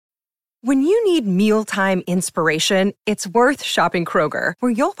When you need mealtime inspiration, it's worth shopping Kroger,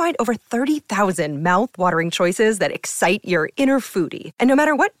 where you'll find over 30,000 mouth-watering choices that excite your inner foodie. And no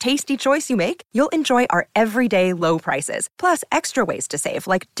matter what tasty choice you make, you'll enjoy our everyday low prices, plus extra ways to save,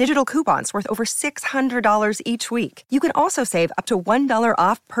 like digital coupons worth over $600 each week. You can also save up to $1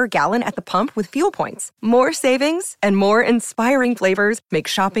 off per gallon at the pump with fuel points. More savings and more inspiring flavors make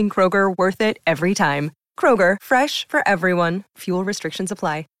shopping Kroger worth it every time. Kroger, fresh for everyone. Fuel restrictions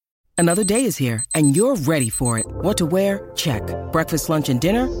apply. Another day is here, and you're ready for it. What to wear? Check. Breakfast, lunch, and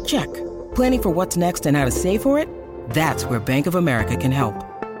dinner? Check. Planning for what's next and how to save for it? That's where Bank of America can help.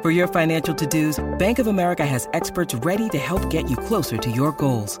 For your financial to-dos, Bank of America has experts ready to help get you closer to your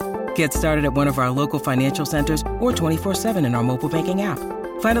goals. Get started at one of our local financial centers or 24/7 in our mobile banking app.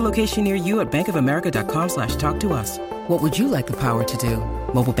 Find a location near you at bankofamerica.com/talktous. What would you like the power to do?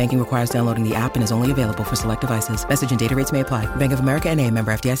 Mobile banking requires downloading the app and is only available for select devices. Message and data rates may apply. Bank of America N.A.,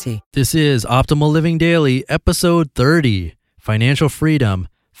 member FDIC. This is Optimal Living Daily, episode 30, Financial Freedom,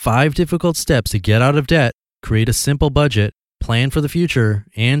 5 difficult steps to get out of debt, create a simple budget, plan for the future,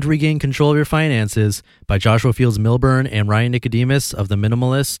 and regain control of your finances by Joshua Fields Millburn and Ryan Nicodemus of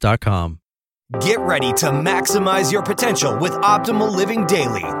TheMinimalist.com. Get ready to maximize your potential with Optimal Living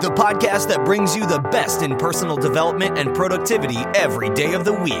Daily, the podcast that brings you the best in personal development and productivity every day of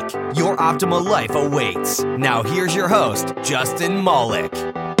the week. Your optimal life awaits. Now here's your host, Justin Malik.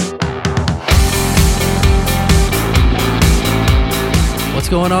 What's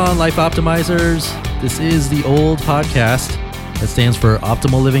going on, Life Optimizers? This is the old podcast that stands for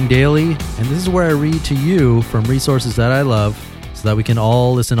Optimal Living Daily, and this is where I read to you from resources that I love so that we can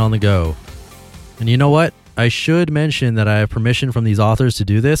all listen on the go. And you know what? I should mention that I have permission from these authors to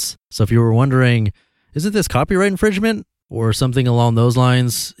do this. So if you were wondering, isn't this copyright infringement or something along those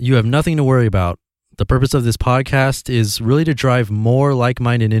lines? You have nothing to worry about. The purpose of this podcast is really to drive more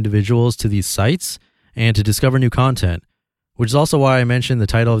like-minded individuals to these sites and to discover new content, which is also why I mentioned the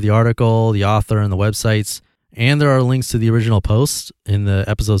title of the article, the author, and the websites. And there are links to the original posts in the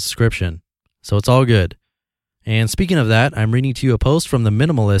episode's description. So it's all good. And speaking of that, I'm reading to you a post from The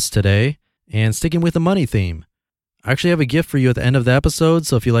Minimalist today. And sticking with the money theme, I actually have a gift for you at the end of the episode,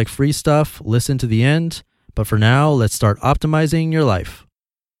 so if you like free stuff, listen to the end. But for now, let's start optimizing your life.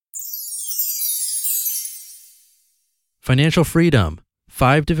 Financial Freedom,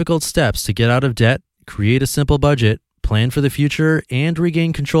 5 difficult steps to get out of debt, create a simple budget, plan for the future, and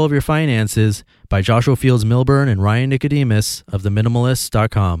regain control of your finances by Joshua Fields Millburn and Ryan Nicodemus of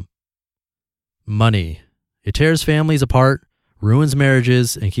TheMinimalist.com. Money. It tears families apart, ruins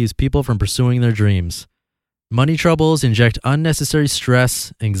marriages, and keeps people from pursuing their dreams. Money troubles inject unnecessary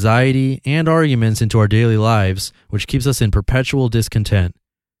stress, anxiety, and arguments into our daily lives, which keeps us in perpetual discontent.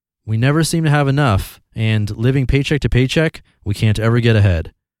 We never seem to have enough, and living paycheck to paycheck, we can't ever get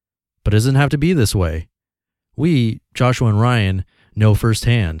ahead. But it doesn't have to be this way. We, Joshua and Ryan, know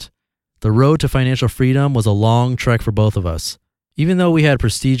firsthand. The road to financial freedom was a long trek for both of us. Even though we had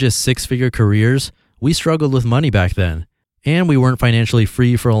prestigious 6-figure careers, we struggled with money back then. And we weren't financially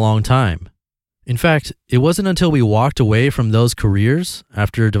free for a long time. In fact, it wasn't until we walked away from those careers,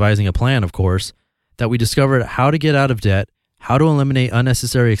 after devising a plan, of course, that we discovered how to get out of debt, how to eliminate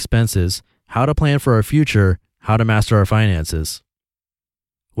unnecessary expenses, how to plan for our future, how to master our finances.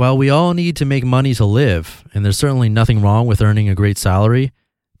 While we all need to make money to live, and there's certainly nothing wrong with earning a great salary,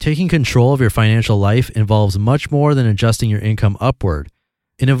 taking control of your financial life involves much more than adjusting your income upward.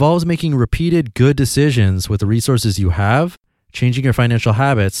 It involves making repeated good decisions with the resources you have, changing your financial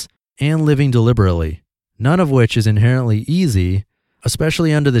habits, and living deliberately, none of which is inherently easy,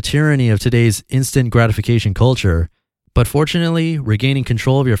 especially under the tyranny of today's instant gratification culture. But fortunately, regaining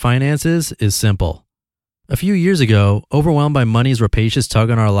control of your finances is simple. A few years ago, overwhelmed by money's rapacious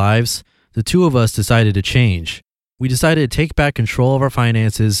tug on our lives, the two of us decided to change. We decided to take back control of our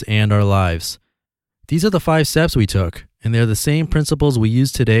finances and our lives. These are the 5 steps we took, and they're the same principles we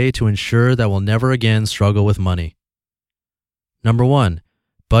use today to ensure that we'll never again struggle with money. Number 1,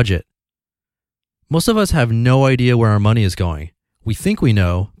 budget. Most of us have no idea where our money is going. We think we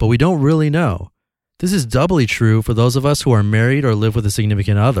know, but we don't really know. This is doubly true for those of us who are married or live with a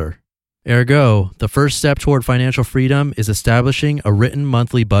significant other. Ergo, the first step toward financial freedom is establishing a written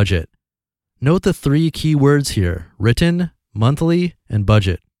monthly budget. Note the 3 key words here: written, monthly, and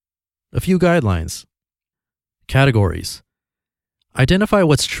budget. A few guidelines. Categories. Identify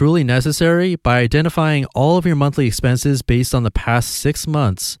what's truly necessary by identifying all of your monthly expenses based on the past 6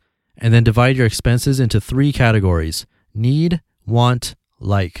 months, and then divide your expenses into 3 categories: need, want,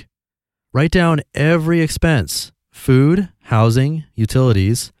 like. Write down every expense: food, housing,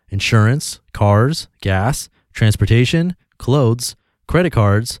 utilities, insurance, cars, gas, transportation, clothes, credit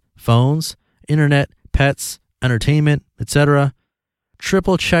cards, phones, internet, pets, entertainment, etc.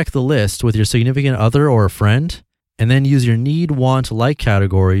 Triple check the list with your significant other or a friend, and then use your need, want, like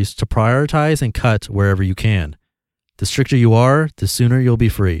categories to prioritize and cut wherever you can. The stricter you are, the sooner you'll be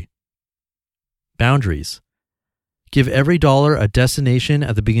free. Boundaries. Give every dollar a destination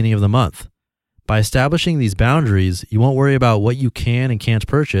at the beginning of the month. By establishing these boundaries, you won't worry about what you can and can't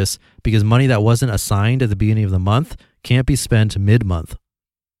purchase because money that wasn't assigned at the beginning of the month can't be spent mid-month.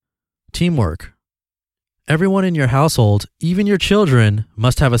 Teamwork. Everyone in your household, even your children,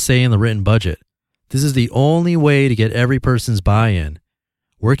 must have a say in the written budget. This is the only way to get every person's buy-in.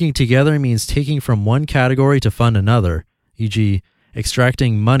 Working together means taking from one category to fund another, e.g.,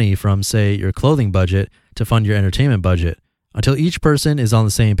 extracting money from, say, your clothing budget to fund your entertainment budget, until each person is on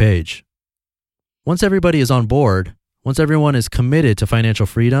the same page. Once everybody is on board, once everyone is committed to financial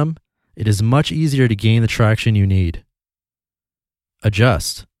freedom, it is much easier to gain the traction you need.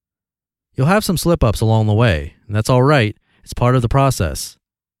 Adjust. You'll have some slip-ups along the way, and that's all right. It's part of the process.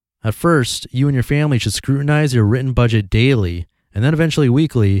 At first, you and your family should scrutinize your written budget daily, and then eventually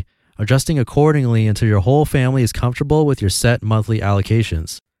weekly, adjusting accordingly until your whole family is comfortable with your set monthly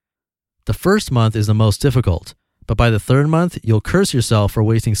allocations. The first month is the most difficult, but by the third month, you'll curse yourself for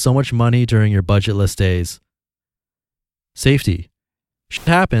wasting so much money during your budgetless days. Safety. Shit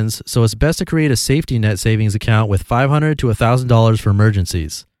happens, so it's best to create a safety net savings account with $500 to $1,000 for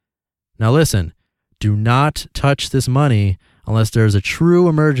emergencies. Now listen, do not touch this money unless there is a true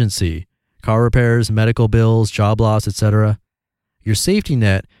emergency, car repairs, medical bills, job loss, etc. Your safety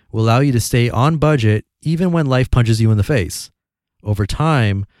net will allow you to stay on budget even when life punches you in the face. Over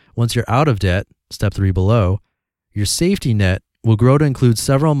time, once you're out of debt, step 3 below, your safety net will grow to include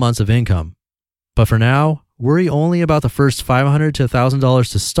several months of income. But for now, worry only about the first $500 to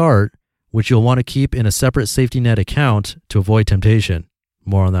 $1,000 to start, which you'll want to keep in a separate safety net account to avoid temptation.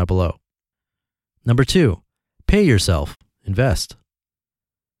 More on that below. Number 2, pay yourself. Invest.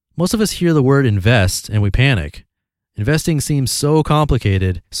 Most of us hear the word invest and we panic. Investing seems so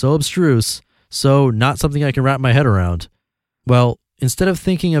complicated, so abstruse, so not something I can wrap my head around. Well, instead of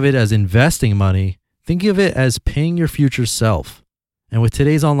thinking of it as investing money, think of it as paying your future self. And with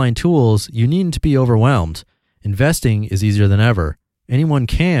today's online tools, you needn't be overwhelmed. Investing is easier than ever. Anyone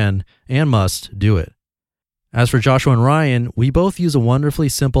can and must do it. As for Joshua and Ryan, we both use a wonderfully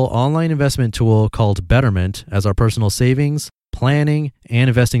simple online investment tool called Betterment as our personal savings, planning, and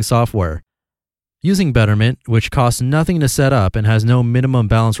investing software. Using Betterment, which costs nothing to set up and has no minimum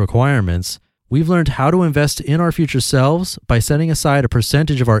balance requirements, we've learned how to invest in our future selves by setting aside a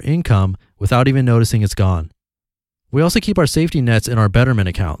percentage of our income without even noticing it's gone. We also keep our safety nets in our Betterment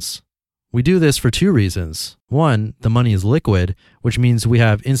accounts. We do this for 2 reasons. 1, the money is liquid, which means we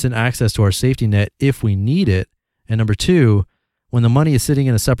have instant access to our safety net if we need it. And number 2, when the money is sitting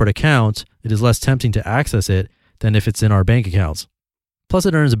in a separate account, it is less tempting to access it than if it's in our bank accounts. Plus,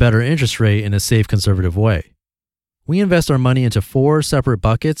 it earns a better interest rate in a safe, conservative way. We invest our money into 4 separate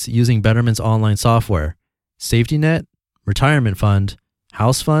buckets using Betterment's online software: safety net, retirement fund,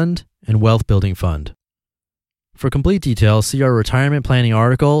 house fund, and wealth building fund. For complete details, see our retirement planning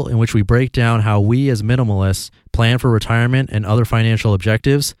article in which we break down how we as minimalists plan for retirement and other financial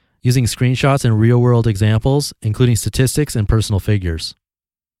objectives using screenshots and real-world examples, including statistics and personal figures.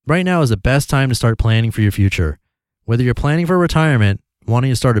 Right now is the best time to start planning for your future. Whether you're planning for retirement,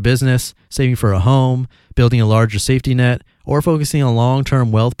 wanting to start a business, saving for a home, building a larger safety net, or focusing on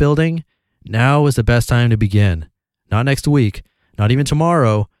long-term wealth building, now is the best time to begin. Not next week, not even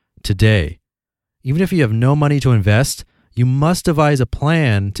tomorrow, today. Even if you have no money to invest, you must devise a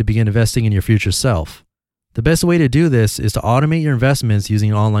plan to begin investing in your future self. The best way to do this is to automate your investments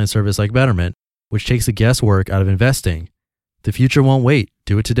using an online service like Betterment, which takes the guesswork out of investing. The future won't wait.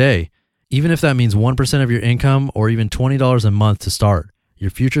 Do it today. Even if that means 1% of your income or even $20 a month to start,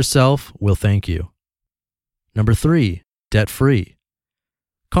 your future self will thank you. Number 3, debt-free.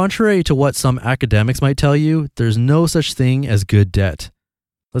 Contrary to what some academics might tell you, there's no such thing as good debt.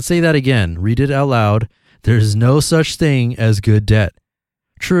 Let's say that again. Read it out loud. There is no such thing as good debt.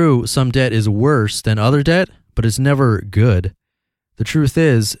 True, some debt is worse than other debt, but it's never good. The truth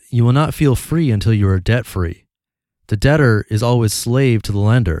is, you will not feel free until you are debt-free. The debtor is always slave to the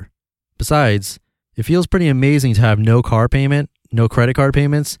lender. Besides, it feels pretty amazing to have no car payment, no credit card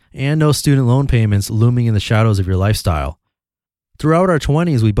payments, and no student loan payments looming in the shadows of your lifestyle. Throughout our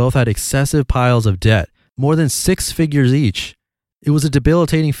 20s, we both had excessive piles of debt, more than 6 figures each. It was a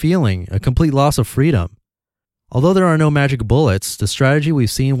debilitating feeling, a complete loss of freedom. Although there are no magic bullets, the strategy we've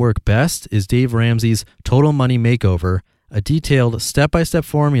seen work best is Dave Ramsey's Total Money Makeover, a detailed step-by-step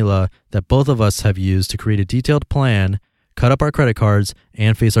formula that both of us have used to create a detailed plan, cut up our credit cards,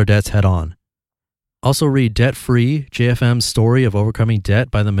 and face our debts head on. Also read Debt Free, JFM's Story of Overcoming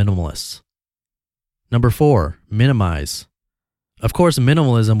Debt by the Minimalists. Number 4, minimize. Of course,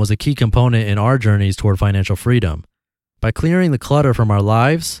 minimalism was a key component in our journeys toward financial freedom. By clearing the clutter from our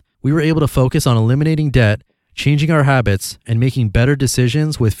lives, we were able to focus on eliminating debt, changing our habits, and making better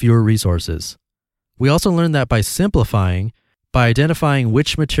decisions with fewer resources. We also learned that by simplifying, by identifying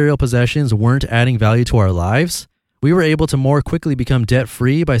which material possessions weren't adding value to our lives, we were able to more quickly become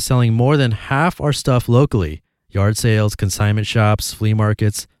debt-free by selling more than half our stuff locally, yard sales, consignment shops, flea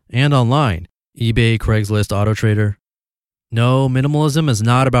markets, and online, eBay, Craigslist, AutoTrader. No, minimalism is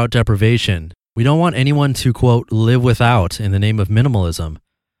not about deprivation. We don't want anyone to, quote, live without in the name of minimalism.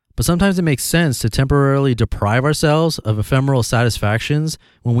 But sometimes it makes sense to temporarily deprive ourselves of ephemeral satisfactions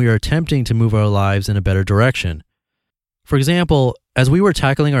when we are attempting to move our lives in a better direction. For example, as we were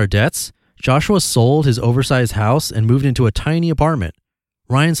tackling our debts, Joshua sold his oversized house and moved into a tiny apartment.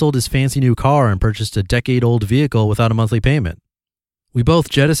 Ryan sold his fancy new car and purchased a decade-old vehicle without a monthly payment. We both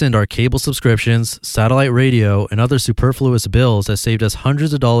jettisoned our cable subscriptions, satellite radio, and other superfluous bills that saved us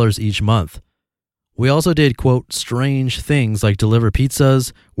hundreds of dollars each month. We also did, quote, strange things like deliver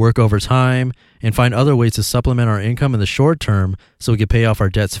pizzas, work overtime, and find other ways to supplement our income in the short term so we could pay off our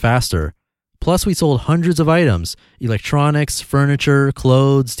debts faster. Plus, we sold hundreds of items, electronics, furniture,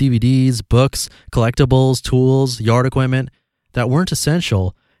 clothes, DVDs, books, collectibles, tools, yard equipment, that weren't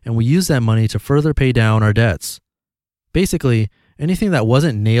essential, and we used that money to further pay down our debts. Basically, anything that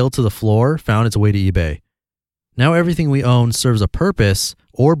wasn't nailed to the floor found its way to eBay. Now everything we own serves a purpose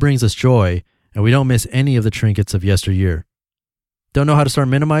or brings us joy, and we don't miss any of the trinkets of yesteryear. Don't know how to start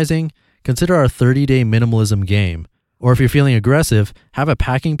minimizing? Consider our 30-day minimalism game. Or if you're feeling aggressive, have a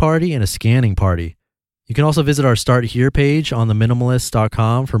packing party and a scanning party. You can also visit our Start Here page on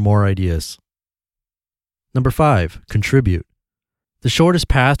theminimalists.com for more ideas. Number 5, contribute. The shortest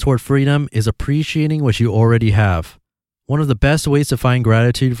path toward freedom is appreciating what you already have. One of the best ways to find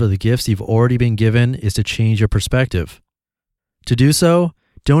gratitude for the gifts you've already been given is to change your perspective. To do so,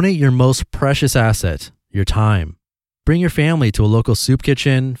 donate your most precious asset, your time. Bring your family to a local soup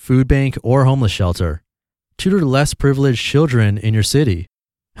kitchen, food bank, or homeless shelter. Tutor less privileged children in your city.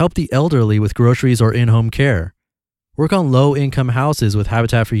 Help the elderly with groceries or in-home care. Work on low-income houses with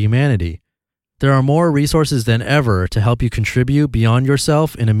Habitat for Humanity. There are more resources than ever to help you contribute beyond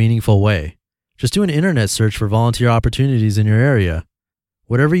yourself in a meaningful way. Just do an internet search for volunteer opportunities in your area.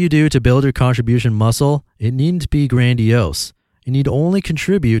 Whatever you do to build your contribution muscle, it needn't be grandiose. You need only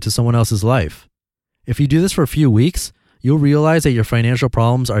contribute to someone else's life. If you do this for a few weeks, you'll realize that your financial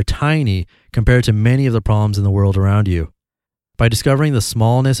problems are tiny compared to many of the problems in the world around you. By discovering the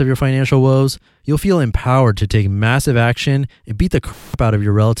smallness of your financial woes, you'll feel empowered to take massive action and beat the crap out of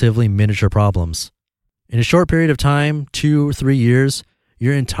your relatively miniature problems. In a short period of time, 2 or 3 years,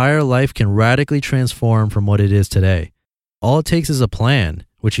 your entire life can radically transform from what it is today. All it takes is a plan,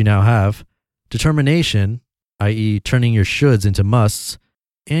 which you now have, determination, i.e. turning your shoulds into musts,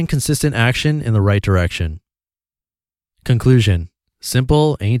 and consistent action in the right direction. Conclusion: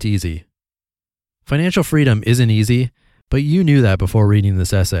 simple ain't easy. Financial freedom isn't easy, but you knew that before reading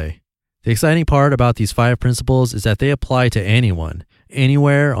this essay. The exciting part about these 5 principles is that they apply to anyone,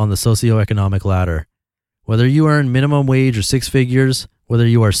 anywhere on the socioeconomic ladder. Whether you earn minimum wage or 6 figures, whether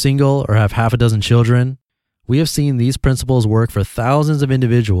you are single or have half a dozen children, we have seen these principles work for thousands of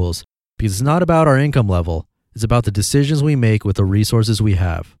individuals because it's not about our income level, it's about the decisions we make with the resources we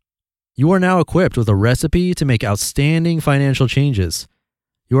have. You are now equipped with a recipe to make outstanding financial changes.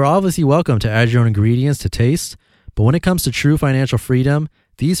 You are obviously welcome to add your own ingredients to taste, but when it comes to true financial freedom,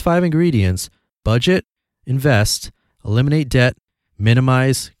 these 5 ingredients, budget, invest, eliminate debt,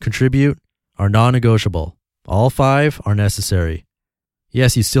 minimize, contribute, are non-negotiable. All 5 are necessary.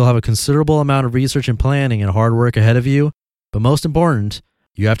 Yes, you still have a considerable amount of research and planning and hard work ahead of you, but most important,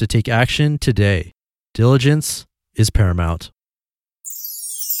 you have to take action today. Diligence is paramount.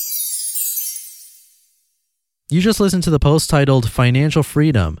 You just listened to the post titled Financial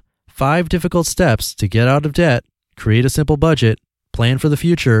Freedom, 5 Difficult Steps to Get Out of Debt, Create a Simple Budget, Plan for the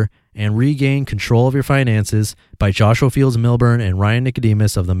Future, and Regain Control of Your Finances by Joshua Fields Millburn and Ryan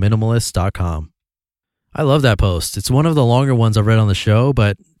Nicodemus of theminimalists.com. I love that post. It's one of the longer ones I've read on the show,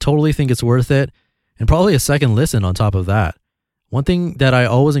 but totally think it's worth it, and probably a second listen on top of that. One thing that I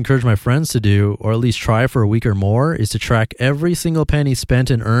always encourage my friends to do, or at least try for a week or more, is to track every single penny spent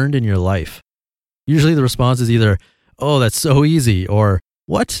and earned in your life. Usually the response is either, "Oh, that's so easy," or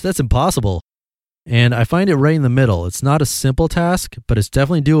 "What? That's impossible." And I find it right in the middle. It's not a simple task, but it's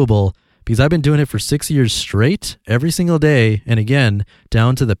definitely doable because I've been doing it for 6 years straight, every single day, and again,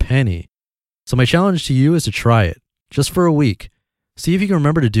 down to the penny. So my challenge to you is to try it. just for a week. See if you can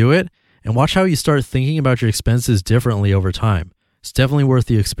remember to do it, and watch how you start thinking about your expenses differently over time. It's definitely worth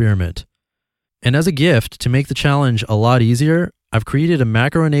the experiment. And as a gift, to make the challenge a lot easier, I've created a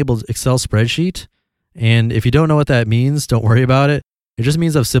macro-enabled Excel spreadsheet. And if you don't know what that means, don't worry about it. It just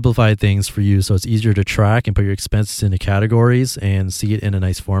means I've simplified things for you so it's easier to track and put your expenses into categories and see it in a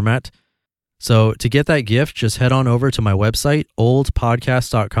nice format. So to get that gift, just head on over to my website,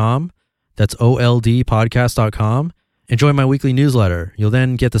 oldpodcast.com. That's oldpodcast.com. And join my weekly newsletter. You'll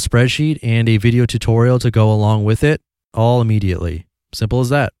then get the spreadsheet and a video tutorial to go along with it, all immediately. Simple as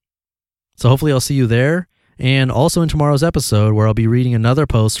that. So hopefully I'll see you there, and also in tomorrow's episode where I'll be reading another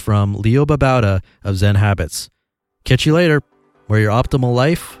post from Leo Babauta of Zen Habits. Catch you later, where your optimal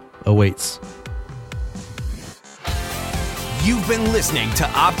life awaits. You've been listening to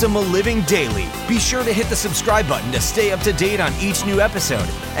Optimal Living Daily. Be sure to hit the subscribe button to stay up to date on each new episode,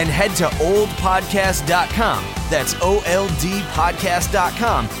 and head to oldpodcast.com. That's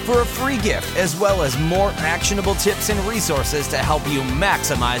oldpodcast.com for a free gift, as well as more actionable tips and resources to help you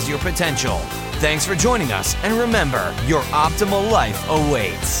maximize your potential. Thanks for joining us, and remember, your optimal life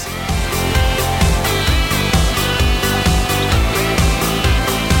awaits.